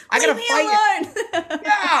like, I got to fight.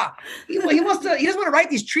 He doesn't want to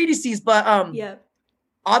write these treatises, but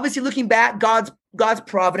obviously looking back, God's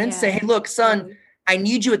providence, say, hey, look, son, I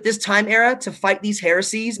need you at this time era to fight these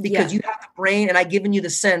heresies because you have the brain and I've given you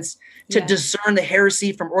the sense to discern the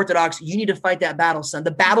heresy from Orthodox. You need to fight that battle, son.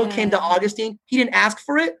 The battle came to Augustine. He didn't ask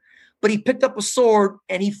for it, but he picked up a sword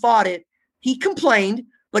and he fought it. He complained,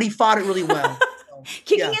 but he fought it really well.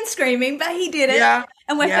 Kicking and screaming, but he did it.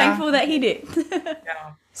 And we're thankful that he did.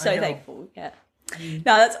 So thankful. No,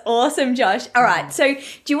 that's awesome, Josh. All right. So do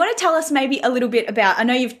you want to tell us maybe a little bit about, I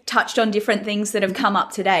know you've touched on different things that have come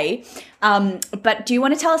up today, but do you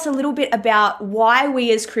want to tell us a little bit about why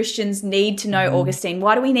we as Christians need to know Augustine?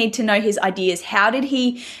 Why do we need to know his ideas? How did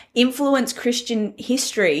he influence Christian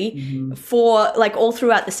history for like all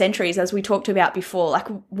throughout the centuries, as we talked about before? Like,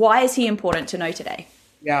 why is he important to know today?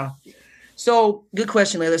 Yeah. So good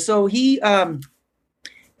question, Layla. So he,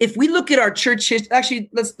 if we look at our church history, actually,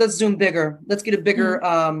 let's zoom bigger. Let's get a bigger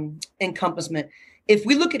encompassment. If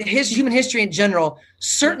we look at human history in general,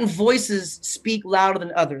 certain voices speak louder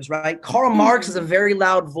than others, right? Karl Marx is a very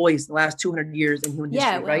loud voice in the last 200 years in human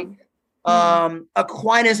history, right?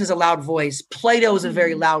 Aquinas is a loud voice. Plato is a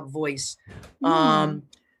very loud voice.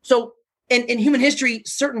 So in human history,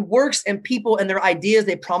 certain works and people and their ideas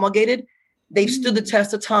they promulgated, they've stood the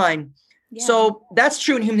test of time. Yeah. So that's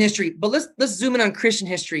true in human history, but let's zoom in on Christian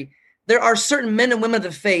history. There are certain men and women of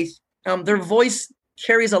the faith. Their voice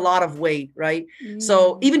carries a lot of weight, right?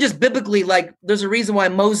 So even just biblically, like there's a reason why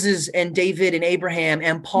Moses and David and Abraham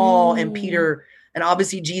and Paul and Peter and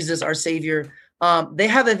obviously Jesus, our Savior, they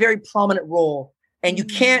have a very prominent role. And you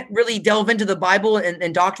can't really delve into the Bible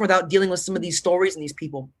and doctrine without dealing with some of these stories and these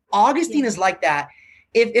people. Augustine is like that.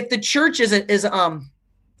 If the church is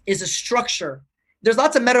a structure. There's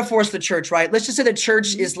lots of metaphors for the church, right? Let's just say the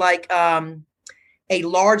church is like a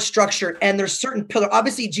large structure and there's certain pillar.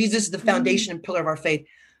 Obviously, Jesus is the foundation and pillar of our faith.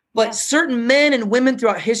 But certain men and women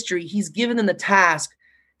throughout history, he's given them the task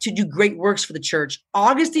to do great works for the church.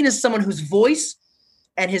 Augustine is someone whose voice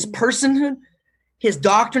and his personhood, his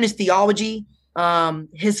doctrine, his theology,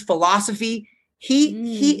 his philosophy,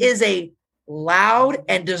 he is a loud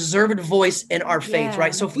and deserved voice in our faith,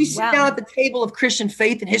 right? So if we sit down at the table of Christian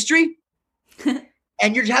faith and history,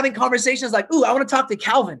 and you're having conversations like, ooh, I want to talk to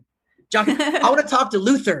Calvin. I want to talk to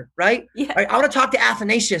Luther, right? Right? I want to talk to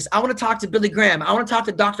Athanasius. I want to talk to Billy Graham. I want to talk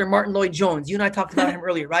to Dr. Martin Lloyd-Jones. You and I talked about him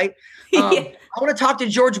earlier, right? I want to talk to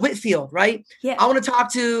George Whitefield, right? I want to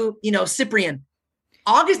talk to, Cyprian.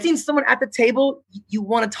 Augustine's someone at the table you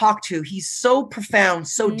want to talk to. He's so profound,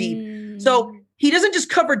 so deep. So he doesn't just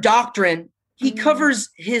cover doctrine. He covers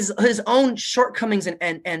his own shortcomings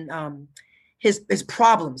and his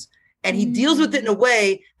problems. And he deals with it in a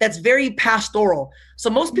way that's very pastoral. So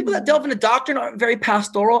most people that delve into doctrine are very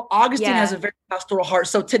pastoral. Augustine has a very pastoral heart.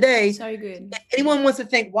 So today, if anyone wants to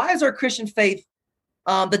think, why is our Christian faith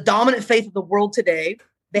the dominant faith of the world today?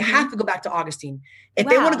 They have to go back to Augustine. If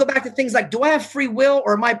they want to go back to things like, do I have free will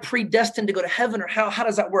or am I predestined to go to heaven or how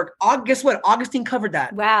does that work? Guess what? Augustine covered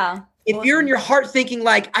that. Wow. If you're in your heart thinking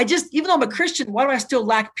like, even though I'm a Christian, why do I still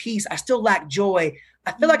lack peace? I still lack joy.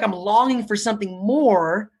 I feel like I'm longing for something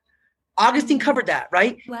more. Augustine covered that,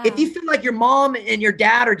 right? Wow. If you feel like your mom and your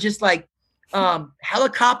dad are just like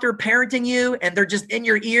helicopter parenting you and they're just in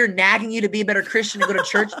your ear nagging you to be a better Christian and go to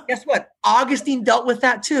church, guess what? Augustine dealt with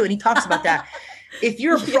that too. And he talks about that. If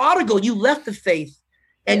you're a prodigal, you left the faith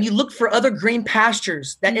and you looked for other green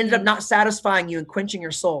pastures that ended up not satisfying you and quenching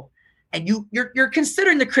your soul. And you're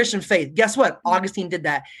considering the Christian faith. Guess what? Augustine did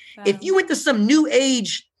that. Wow. If you went to some new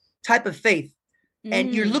age type of faith,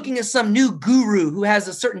 and you're looking at some new guru who has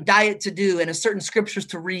a certain diet to do and a certain scriptures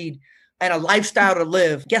to read and a lifestyle to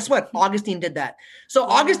live. Guess what? Augustine did that. So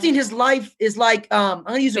Augustine, his life is like, I'm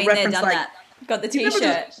going to use a reference like. That. Got the t-shirt.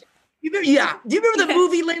 Do you remember the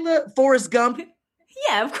movie, Layla, Forrest Gump?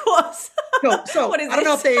 Yeah, of course. So I don't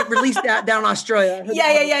know if they released that down in Australia.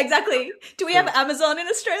 Yeah, exactly. Do we have Amazon in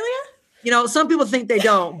Australia? Some people think they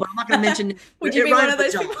don't, but I'm not going to mention. Would you be one of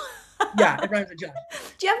those people? Yeah, it rhymes with Josh.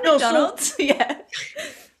 Do you have McDonald's? Yeah.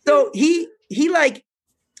 So he like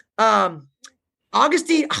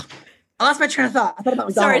Augustine. I lost my train of thought. I thought about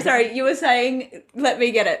McDonald's. Sorry. You were saying, let me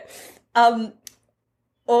get it.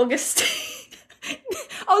 Augustine.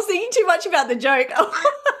 I was thinking too much about the joke.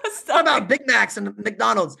 What about Big Macs and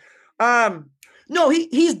McDonald's? No,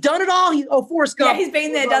 he's done it all. Forrest Gump. Yeah, he's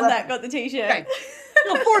been there, done that. Got the t-shirt. Okay.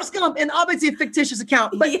 Forrest Gump, and obviously a fictitious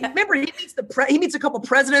account. But remember, he meets a couple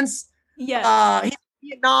presidents. Yeah. He's in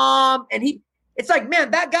Vietnam, and it's like,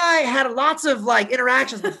 man, that guy had lots of like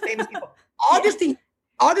interactions with famous people.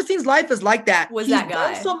 Augustine's life is like that. He's that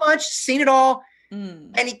guy done so much, seen it all,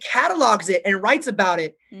 and he catalogs it and writes about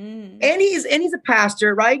it. And he's a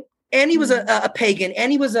pastor, right? And he was a pagan,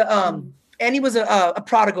 and he was a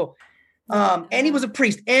prodigal. And he was a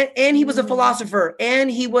priest, and he was a philosopher,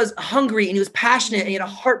 and he was hungry, and he was passionate, and he had a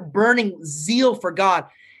heart-burning zeal for God.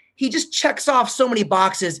 He just checks off so many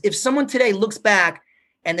boxes. If someone today looks back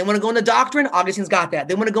and they want to go into doctrine, Augustine's got that.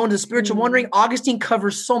 They want to go into spiritual wondering, Augustine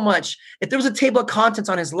covers so much. If there was a table of contents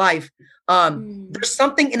on his life, there's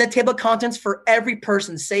something in the table of contents for every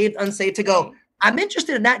person, saved, unsaved, to go, I'm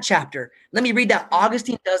interested in that chapter. Let me read that.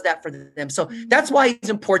 Augustine does that for them. So that's why he's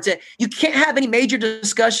important. You can't have any major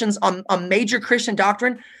discussions on major Christian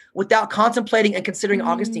doctrine without contemplating and considering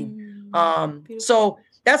Augustine. So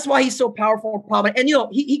that's why he's so powerful and prominent. And,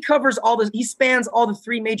 he covers he spans all the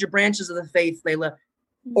three major branches of the faith, Layla.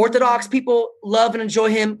 Orthodox people love and enjoy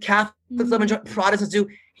him. Catholics love and enjoy, Protestants do.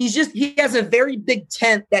 He has a very big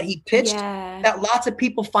tent that he pitched that lots of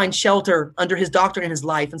people find shelter under his doctrine in his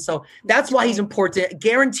life. And so that's why he's important.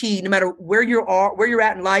 Guaranteed, no matter where you're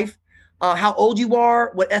at in life, how old you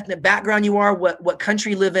are, what ethnic background you are, what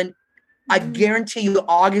country you live in, I guarantee you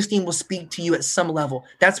Augustine will speak to you at some level.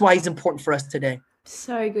 That's why he's important for us today.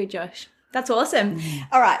 So good, Josh. That's awesome.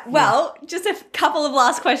 All right. Well, just a couple of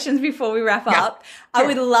last questions before we wrap up. Sure. I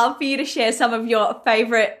would love for you to share some of your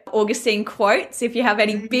favorite Augustine quotes. If you have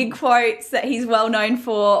any big quotes that he's well known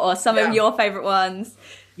for, or some of your favorite ones.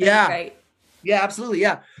 That'd be great. Yeah, absolutely.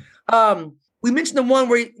 Yeah. We mentioned the one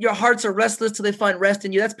where your hearts are restless till they find rest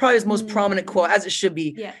in you. That's probably his most prominent quote, as it should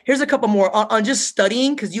be. Yeah. Here's a couple more on just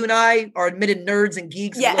studying, because you and I are admitted nerds and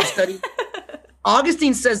geeks and love studying.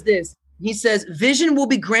 Augustine says this. He says, vision will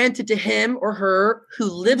be granted to him or her who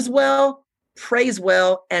lives well, prays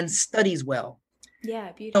well, and studies well.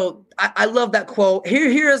 Yeah, beautiful. So I love that quote.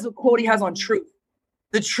 Here is the quote he has on truth.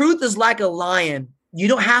 The truth is like a lion. You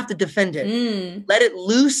don't have to defend it. Let it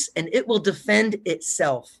loose and it will defend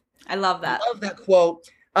itself. I love that. I love that quote.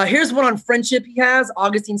 Here's one on friendship he has.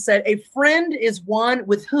 Augustine said, a friend is one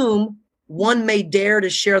with whom one may dare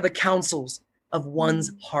to share the counsels of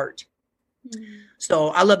one's heart. So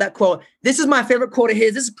I love that quote. This is my favorite quote of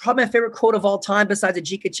his. This is probably my favorite quote of all time, besides the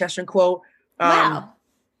G.K. Chesterton quote. Wow.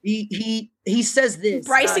 He says this.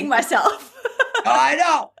 Bracing myself. I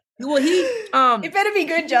know. Well, it better be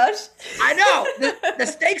good, Josh. I know. The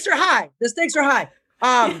stakes are high. The stakes are high.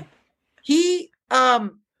 He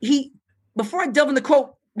before I delve in the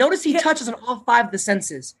quote, notice he touches on all five of the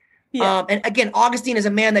senses. Yeah. And again, Augustine is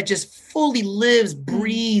a man that just fully lives,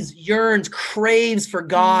 breathes, yearns, craves for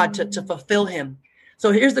God to fulfill him.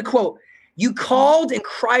 So here's the quote. You called and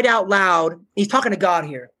cried out loud. He's talking to God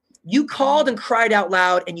here. You called and cried out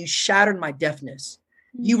loud and you shattered my deafness.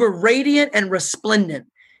 You were radiant and resplendent.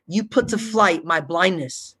 You put to flight my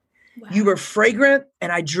blindness. Wow. You were fragrant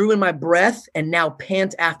and I drew in my breath and now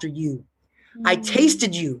pant after you. I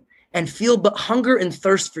tasted you and feel but hunger and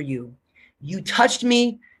thirst for you. You touched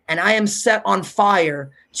me and I am set on fire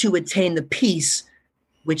to attain the peace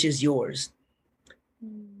which is yours.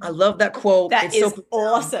 I love that quote. That is so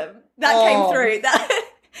awesome. That came through.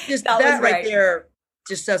 That right there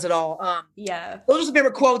just says it all. Those are some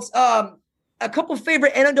favorite quotes. A couple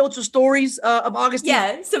favorite anecdotal stories of Augustine.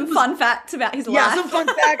 Yeah, some fun facts about his life. Yeah, some fun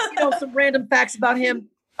facts, some random facts about him.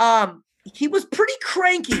 He was pretty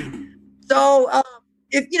cranky. So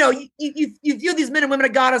if you view these men and women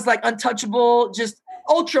of God as like untouchable, just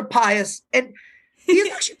ultra pious, and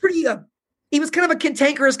he's actually pretty he was kind of a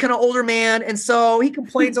cantankerous kind of older man, and so he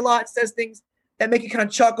complains a lot, says things that make you kind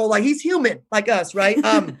of chuckle, like he's human like us, right?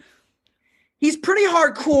 He's pretty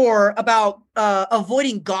hardcore about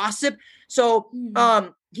avoiding gossip. So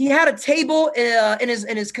he had a table in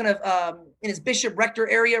his kind of in his bishop rector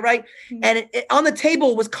area, right? And on the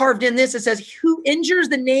table was carved in this. It says, "Who injures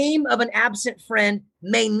the name of an absent friend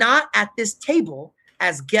may not at this table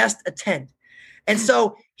as guest attend." And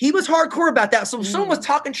so he was hardcore about that. So if someone was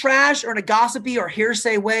talking trash or in a gossipy or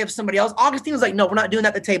hearsay way of somebody else, Augustine was like, "No, we're not doing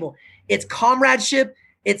that at the table. It's comradeship.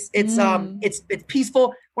 It's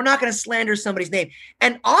peaceful. We're not going to slander somebody's name."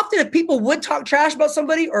 And often if people would talk trash about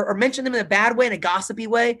somebody or mention them in a bad way, in a gossipy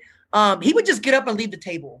way, he would just get up and leave the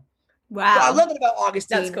table. Wow. So I love it about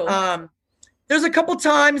Augustine. That's cool. There's a couple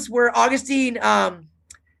times where Augustine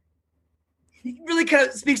he really kind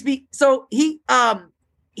of speaks to me. So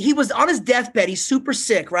he was on his deathbed. He's super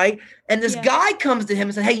sick, right? And this guy comes to him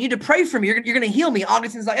and said, "Hey, you need to pray for me. You're going to heal me."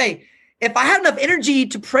 Augustine's like, "Hey, if I had enough energy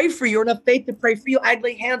to pray for you or enough faith to pray for you, I'd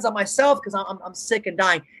lay hands on myself because I'm sick and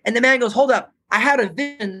dying." And the man goes, "Hold up. I had a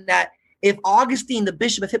vision that if Augustine, the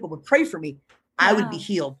bishop of Hippo, would pray for me, I would be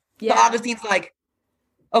healed." Yeah. So Augustine's like,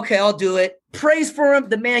 "Okay, I'll do it." Prays for him.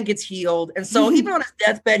 The man gets healed. And so even on his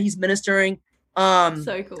deathbed, he's ministering.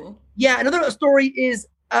 So cool. Yeah. Another story is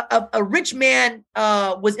a rich man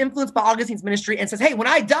was influenced by Augustine's ministry and says, "Hey, when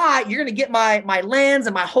I die, you're going to get my lands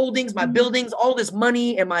and my holdings, my buildings, all this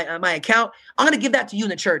money in my account. I'm going to give that to you in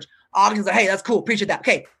the church." Augustine's like, "Hey, that's cool. Appreciate that."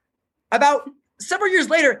 Okay. About several years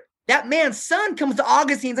later, that man's son comes to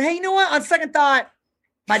Augustine and says, "Hey, you know what? On second thought,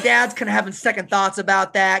 my dad's kind of having second thoughts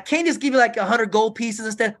about that. Can't you just give you like 100 gold pieces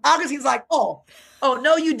instead?" Augustine's like, oh,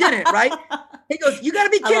 no, you didn't, right? He goes, "You got to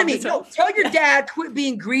be kidding me. No, tell your dad, quit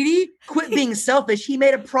being greedy, quit being selfish. He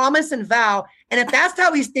made a promise and vow, And if that's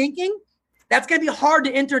how he's thinking, that's going to be hard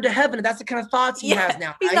to enter into heaven. And that's the kind of thoughts he has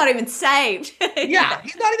now. He's not even saved. Yeah,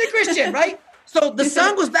 he's not even a Christian, right? So the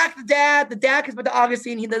son goes back to the dad. The dad comes back to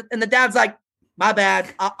Augustine. And the dad's like, my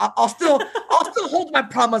bad. I'll still hold my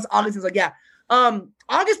promise. Augustine's like, yeah.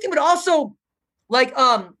 Augustine would also like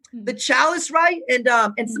the chalice, right? And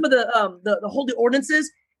some of the holy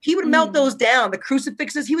ordinances, he would melt those down. The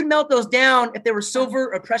crucifixes, he would melt those down if they were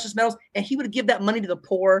silver or precious metals, and he would give that money to the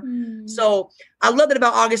poor. So I love that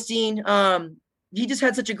about Augustine. He just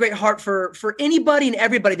had such a great heart for anybody and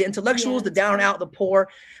everybody, the intellectuals, the down and out, the poor.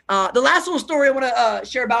 The last little story I want to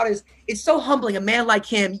share about is it's so humbling. A man like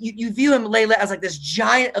him, you view him, Layla, as like this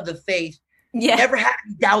giant of the faith. Yeah. Never had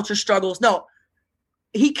any doubts or struggles. No,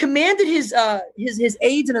 he commanded his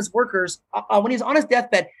aides and his workers when he was on his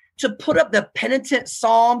deathbed to put up the penitent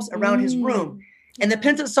psalms around his room. And the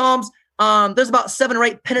penitent psalms, there's about 7 or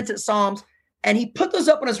 8 penitent psalms. And he put those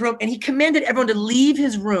up in his room, and he commanded everyone to leave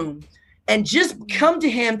his room and just come to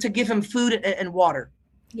him to give him food and water.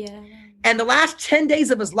 Yeah. And the last 10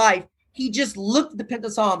 days of his life, he just looked at the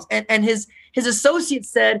penitent psalms, and his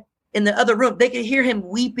associates said in the other room, they could hear him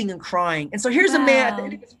weeping and crying. And so here's a man at the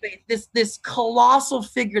end of his faith, this colossal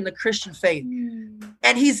figure in the Christian faith.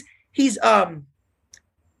 And he's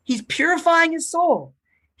purifying his soul.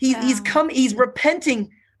 He's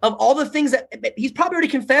repenting of all the things that he's probably already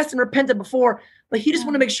confessed and repented before, but he just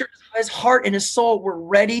wanted to make sure his heart and his soul were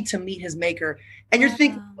ready to meet his maker. And you're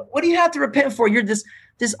thinking, what do you have to repent for? You're this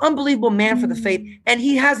unbelievable man for the faith. And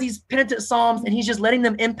he has these penitent psalms, and he's just letting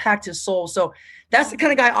them impact his soul. So that's the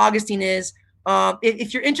kind of guy Augustine is.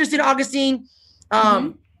 If you're interested in Augustine,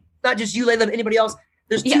 not just you, Layla, but anybody else,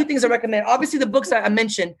 there's 2 things I recommend. Obviously the books I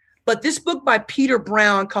mentioned, but this book by Peter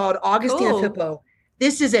Brown called Augustine of Hippo,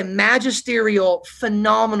 this is a magisterial,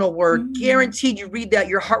 phenomenal work. Guaranteed you read that,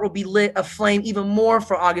 your heart will be lit aflame even more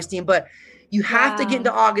for Augustine. But you have to get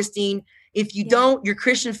into Augustine. If you don't, your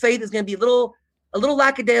Christian faith is going to be a little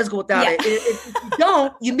lackadaisical without it. If you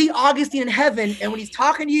don't, you meet Augustine in heaven, and when he's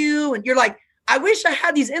talking to you and you're like, I wish I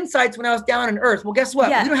had these insights when I was down on earth. Well, guess what?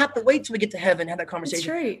 We don't have to wait till we get to heaven and have that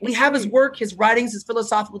conversation. We have his work, his writings, his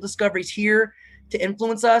philosophical discoveries here to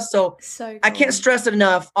influence us. So cool. I can't stress it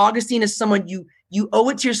enough. Augustine is someone you owe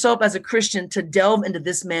it to yourself as a Christian to delve into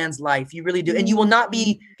this man's life. You really do. And you will not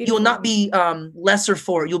be lesser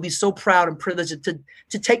for it. You'll be so proud and privileged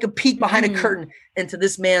to take a peek behind a curtain into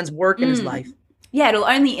this man's work and his life. Yeah, it'll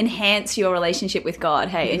only enhance your relationship with God,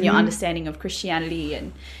 hey, and your understanding of Christianity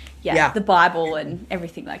and the Bible and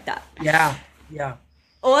everything like that. Yeah.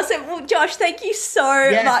 Awesome. Well, Josh, thank you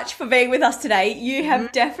so much for being with us today. You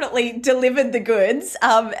have definitely delivered the goods.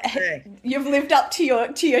 You've lived up to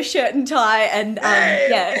your shirt and tie, and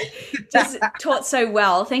just taught so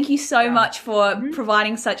well. Thank you so much for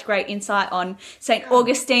providing such great insight on St.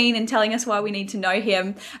 Augustine and telling us why we need to know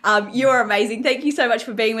him. You are amazing. Thank you so much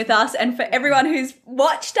for being with us, and for everyone who's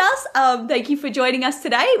watched us, thank you for joining us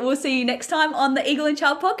today. We'll see you next time on the Eagle and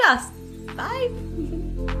Child podcast. Bye.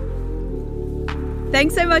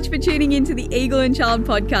 Thanks so much for tuning into the Eagle and Child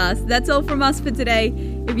podcast. That's all from us for today.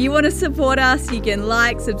 If you want to support us, you can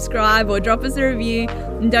like, subscribe, or drop us a review.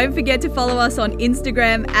 And don't forget to follow us on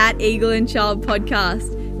Instagram @Eagle and Child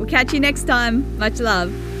podcast. We'll catch you next time. Much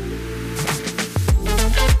love.